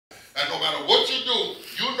And no matter what you do,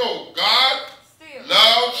 you know God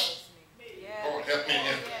loves me. Oh, help me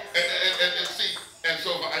here. And see, and so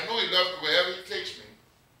if I know he loves me wherever he takes me,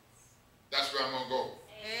 that's where I'm going to go.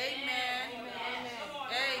 Amen.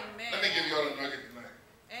 Amen. Let me give you all a nugget tonight.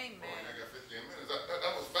 Amen. Oh, I got 15 minutes.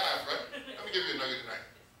 That was fast, right? Let me give you a nugget tonight.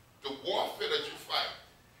 The warfare that you fight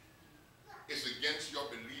is against your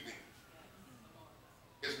believing.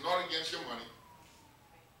 It's not against your money.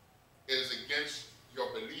 It is against your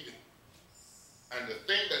believing. And the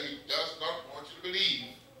thing that he does not want you to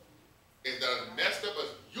believe is that as messed up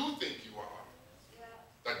as you think you are,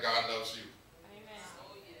 that God loves you. Amen.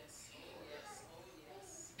 Oh, yes. Oh, yes. Oh,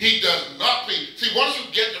 yes. He does not believe. See, once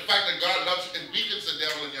you get the fact that God loves you, it weakens the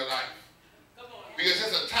devil in your life. Because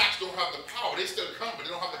his attacks don't have the power. They still come, but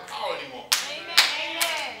they don't have the power anymore. Amen.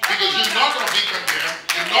 Because you're not going to be condemned.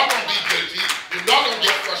 You're not going to be guilty. You're not going to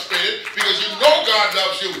get frustrated because you know God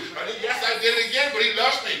loves you. And yes, I did it again, but he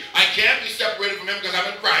loves me. I can't be separated from him because I'm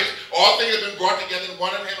in Christ. All things have been brought together in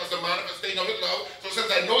one in him as a manifestation of his love. So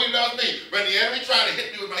since I know he loves me, when the enemy tries to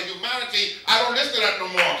hit me with my humanity, I don't listen to that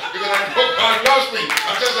no more. Because I know God loves me.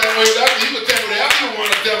 And since I know he loves me, you can tell me whatever you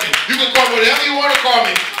want to tell me. You can call me whatever you want to call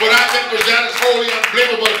me. But I've been presented as holy and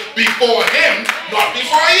unblameable before him, not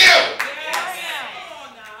before you.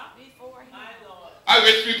 I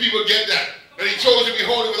wish few people get that. That he chose to be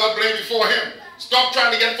holy without blame before him. Stop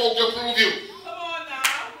trying to get folk to approve you.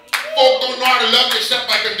 Folk don't know how to love you except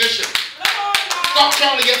by condition. Stop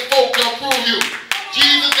trying to get folk to approve you.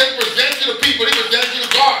 Jesus didn't present you to people, he presented you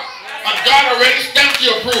to God. And God already stamped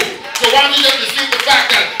you approved. So why don't you just receive the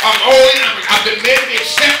fact that I'm holy, I've been made to be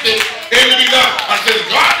accepted, and to be loved. And since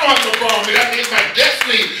God don't have no problem with me, that means my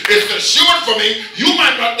destiny is assured for me. You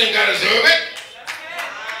might not think I deserve it.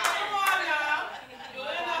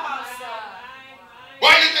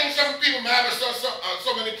 Why do you think some people mad at so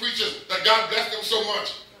many preachers that God bless them so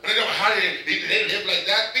much? And they don't know how they live like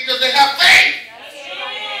that? Because they have faith.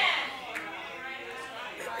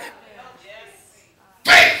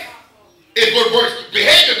 Faith is what works.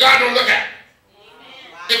 Behavior God don't look at.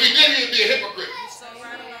 If he did, he'd be a hypocrite.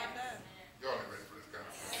 Y'all ain't ready for this kind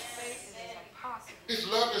of thing. His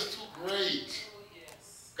love is too great.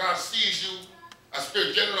 God sees you. A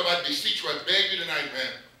spirit general, I beseech you, I beg you tonight,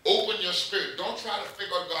 man. Open your spirit. Don't try to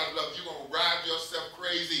figure out God's love. You're going to drive yourself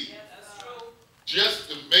crazy. Just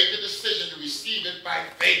to make the decision to receive it by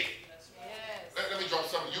faith. Let me drop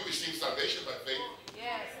something. You receive salvation by faith.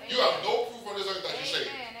 You have no proof on this earth that you're saved.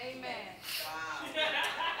 Amen.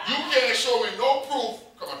 You can't show me no proof.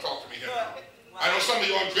 Come on, talk to me here now. I know some of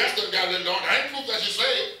you are dressed up and got a little on. That ain't proof that you're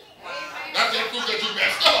saved. That's ain't proof that you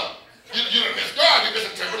messed up. You done missed God. You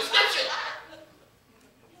misinterpreted the scripture.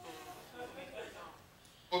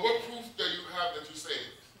 But what proof do you have that you're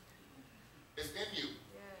saved? It's in you.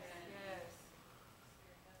 Yes.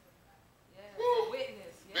 Woo.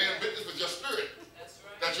 Witness. Being witness with your spirit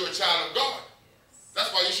that you're a child of God.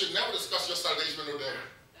 That's why you should never discuss your salvation with no devil.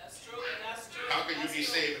 That's true. How can you be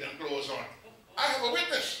saved with them clothes on? I have a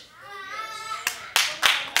witness.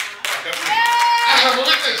 I have a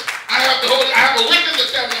witness. I have a witness to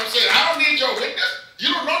tell me I'm saved. I don't need your witness.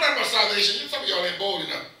 You don't know that about salvation. Some of y'all ain't bold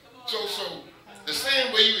enough. So the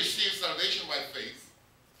same way you receive salvation by faith,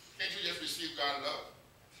 can't you just receive God's love?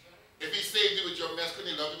 If he saved you with your mess, couldn't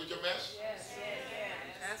he love you with your mess? Yes.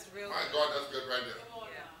 That's real. My God, that's good right there.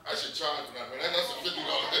 I should charge for that, man. That's a $50.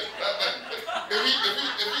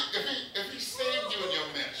 If he saved you in your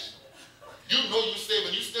mess, you know you saved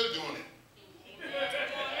and you still doing it.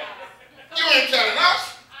 You ain't telling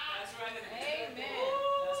us. That's right. Amen.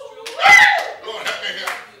 Lord, help me here.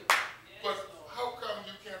 But how come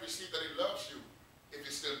you can't receive that he loves you if you're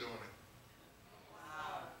still doing it?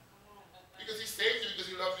 Because he saved you because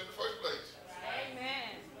he loved you in the first place.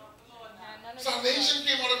 Amen. Salvation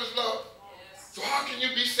came out of his love. So how can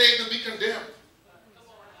you be saved and be condemned?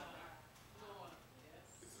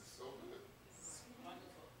 This is so good.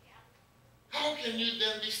 How can you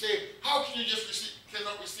then be saved? How can you just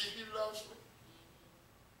cannot receive? He loves me.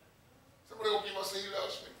 Somebody open your mouth and say, he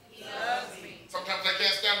loves me. He loves me. Sometimes I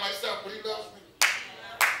can't stand myself, but he loves me.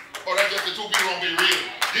 Oh, that's just the two people won't be real.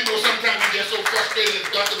 You know, sometimes you get so frustrated and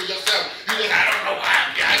disgusted with yourself. You think, I don't know why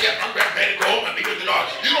I'm ready to go home and be with the Lord.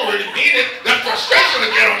 You don't really mean it. That frustration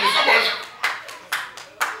will get on you. Somebody say,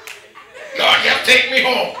 Lord, just take me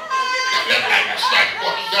home. Let lightning strike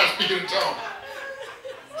before you start speaking in tongues.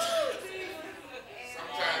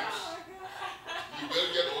 Sometimes you will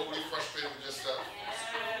get overly frustrated with yourself.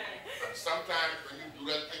 And sometimes when you do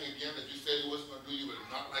that thing again that you said you wasn't going to do, you will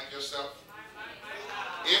not like yourself.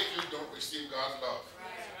 If you don't receive God's love.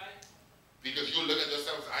 Because you look at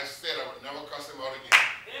yourself and say, I said I would never cuss him out again.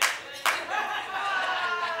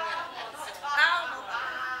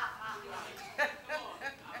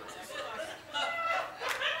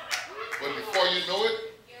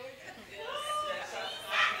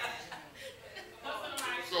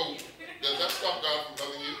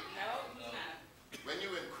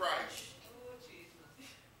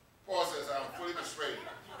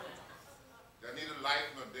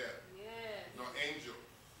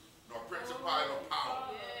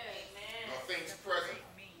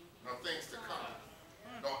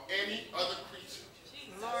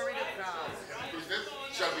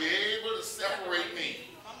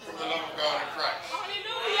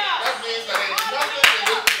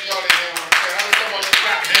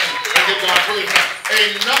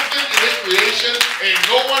 Ain't nothing in this creation, ain't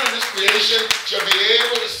no one in this creation shall be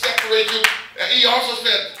able to separate you. He also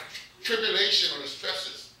said tribulation or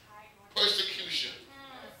distresses, persecution,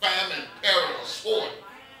 famine, peril, or sword.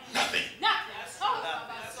 Nothing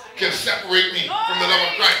can separate me from the love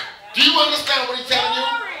of Christ. Do you understand what he's telling you?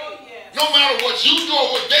 No matter what you do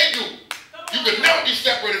or what they do, you can never be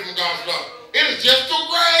separated from God's love. It is just too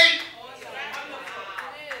great.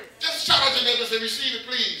 Just shout out your neighbor and say, receive it,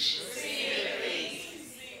 please.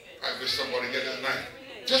 I wish somebody get that tonight.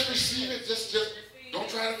 Just receive it. Just don't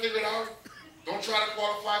try to figure it out. Don't try to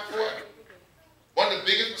qualify for it. One of the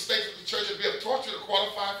biggest mistakes of the church is we have taught you to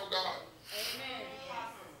qualify for God.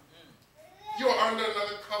 You are under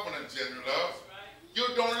another covenant, general love. You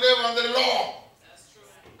don't live under the law.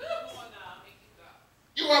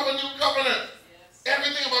 You have a new covenant.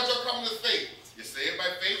 Everything about your covenant is faith. You're saved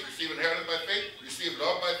by faith, receive inheritance by faith, receive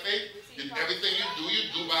love by faith. Everything you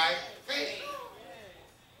do by faith.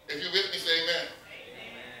 If you're with me, say amen.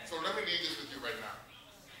 So let me leave this with you right now.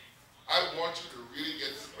 I want you to really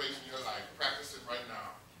get this place in your life, practice it right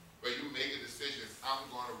now, where you make a decision.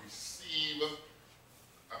 I'm going to receive.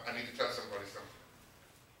 I need to tell somebody something.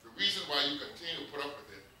 The reason why you continue to put up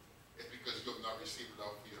with it is because you have not received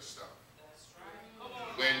love for yourself.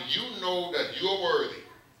 When you know that you're worthy,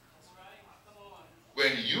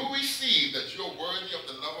 when you receive that you're worthy of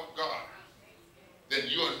the love of God,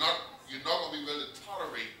 then you're not going to be willing to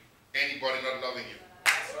tolerate anybody not loving you.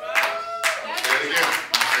 I'm going to say it again.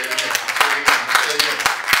 I'm going to say it again.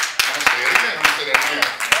 I'm going to say that again.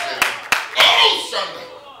 Oh, Sunday.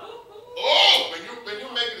 Oh, when you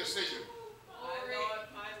make a decision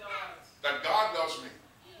that God loves me,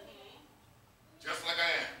 just like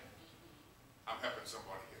I am, I'm helping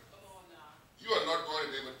somebody here. You are not going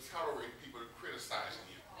to be able to tolerate people criticizing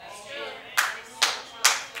you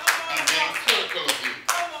and being critical of you,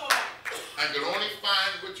 and can only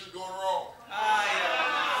find what you're doing wrong.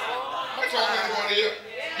 I'm talking to anyone here.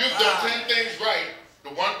 You've done 10 things right.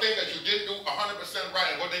 The one thing that you didn't do 100%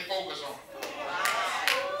 right is what they focus on.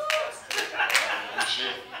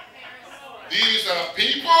 These are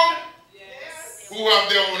people who have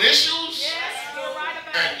their own issues,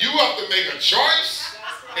 and you have to make a choice.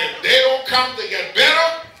 If they don't come to get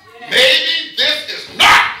better, maybe this is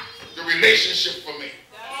not the relationship for me.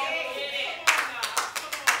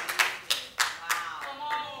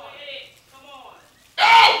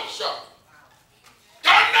 Oh, sir.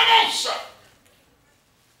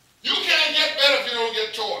 You can't get better if you don't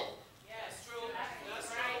get taught.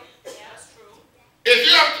 If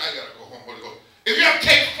you have, I gotta go home, Holy Ghost. If you have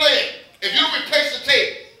tape playing, if you don't replace the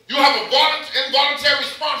tape, you have a involuntary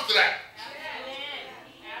response to that.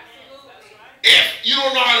 If you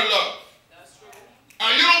don't know how to love.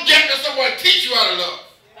 And you don't get that somebody teach you how to love.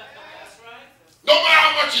 No matter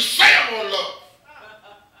how much you say I'm going to love,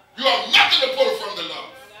 you have nothing to pull from the love.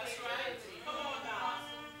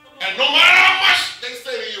 And no matter how much they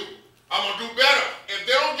say to you, I'm going to do better. If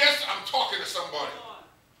they don't get it, I'm talking to somebody.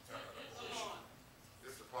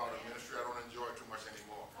 This is the part of the ministry I don't enjoy too much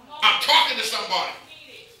anymore. I'm talking to somebody.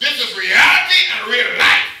 This is reality and real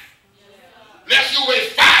life. Lest you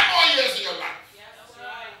waste 5 more years of your life.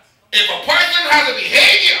 If a person has a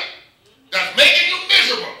behavior that's making you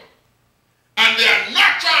miserable, and they are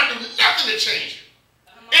not trying to do nothing to change it,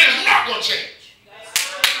 it is not going to change.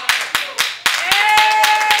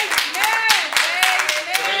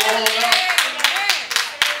 Can we go home now?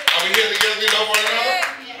 Are we here together? We love one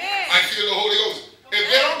another? I feel the Holy Ghost. If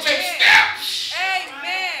they don't take steps,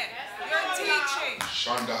 you're teaching.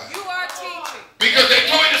 Shonda. You are teaching. Because they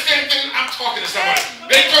told you the same thing. I'm talking to somebody.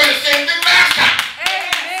 They told you the same thing last time.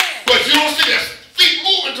 But you don't see their feet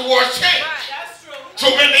moving towards change. So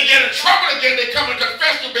when they get in trouble again, they come and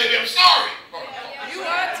confess to, baby, I'm sorry. You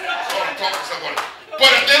are teaching. I'm talking to somebody.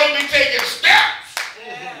 But if they don't be taking steps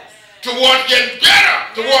towards getting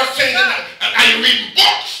better, towards changing, are you reading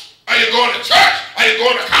books? Are you going to church? Are you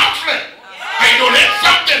going to counseling? Are you doing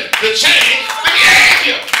something to change the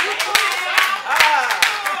behavior?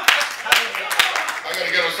 I got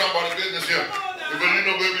to get on somebody's business here. Because you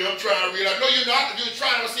know, baby, I'm trying to realize. No, you're not. You're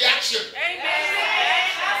trying to see action.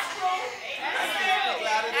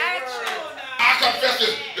 I confess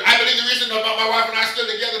this. I believe the reason about my wife and I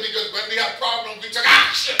still together because when we have problems, we took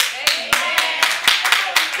action.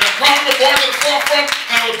 The problem was brought to the forefront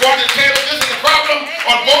and was brought to the table. This is the problem.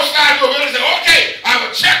 On both sides, we're willing to say, okay, I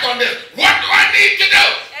will check on this. What do I need to do?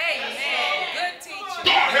 Good teacher.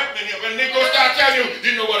 God help me here. When they go start telling you,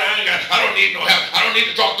 you know what, I ain't got, I don't need no help. I don't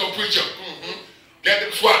need to talk to a preacher. Get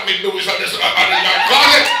them swap me Louis out of your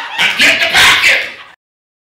closet and get the packet.